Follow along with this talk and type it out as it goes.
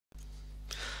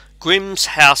Grimm's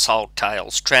Household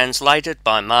Tales, translated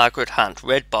by Margaret Hunt,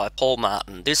 read by Paul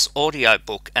Martin. This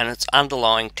audiobook and its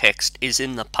underlying text is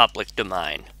in the public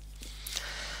domain.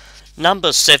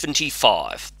 Number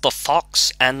 75. The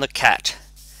Fox and the Cat.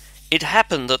 It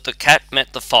happened that the cat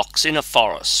met the fox in a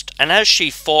forest, and as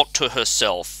she thought to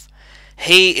herself,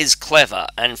 "He is clever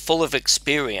and full of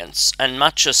experience and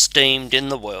much esteemed in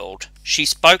the world," she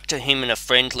spoke to him in a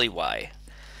friendly way.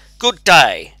 "Good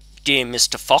day, dear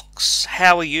Mr. Fox,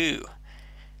 how are you?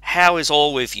 How is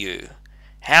all with you?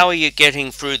 How are you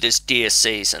getting through this dear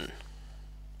season?"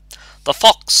 The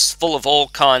fox, full of all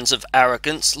kinds of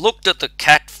arrogance, looked at the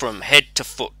cat from head to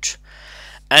foot,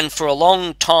 and for a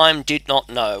long time did not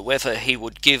know whether he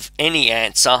would give any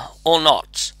answer or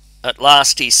not. At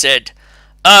last he said,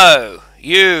 "Oh,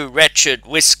 you wretched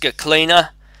whisker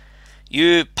cleaner,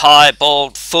 you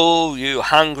piebald fool, you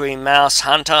hungry mouse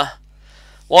hunter,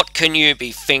 what can you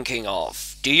be thinking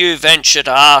of? Do you venture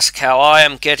to ask how I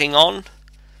am getting on?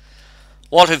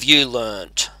 What have you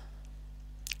learnt?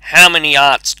 How many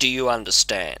arts do you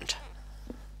understand?"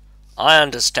 "I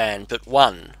understand but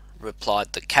one,"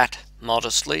 replied the cat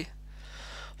modestly.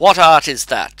 "What art is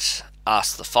that?"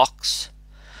 asked the fox.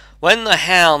 "When the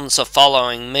hounds are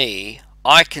following me,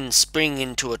 I can spring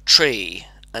into a tree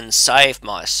and save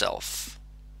myself."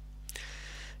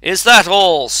 "Is that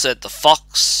all?" said the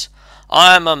fox.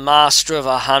 "I am a master of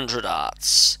 100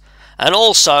 arts, and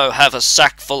also have a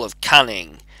sack full of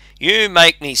cunning. You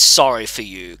make me sorry for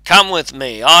you. Come with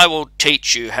me, I will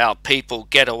teach you how people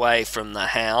get away from the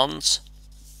hounds."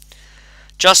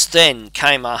 Just then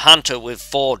came a hunter with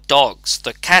 4 dogs.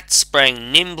 The cat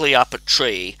sprang nimbly up a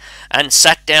tree and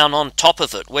sat down on top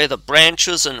of it, where the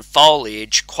branches and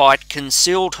foliage quite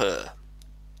concealed her.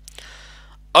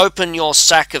 "Open your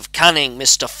sack of cunning,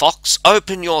 Mr. Fox,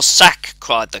 open your sack,"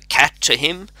 cried the cat to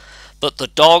him, but the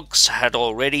dogs had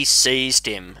already seized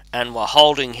him and were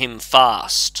holding him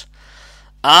fast.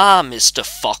 "Ah, Mr.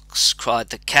 Fox," cried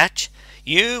the cat,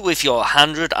 "you with your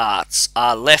 100 arts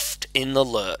are left in the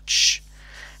lurch.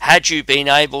 Had you been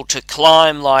able to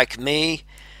climb like me,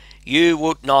 you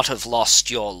would not have lost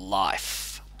your life."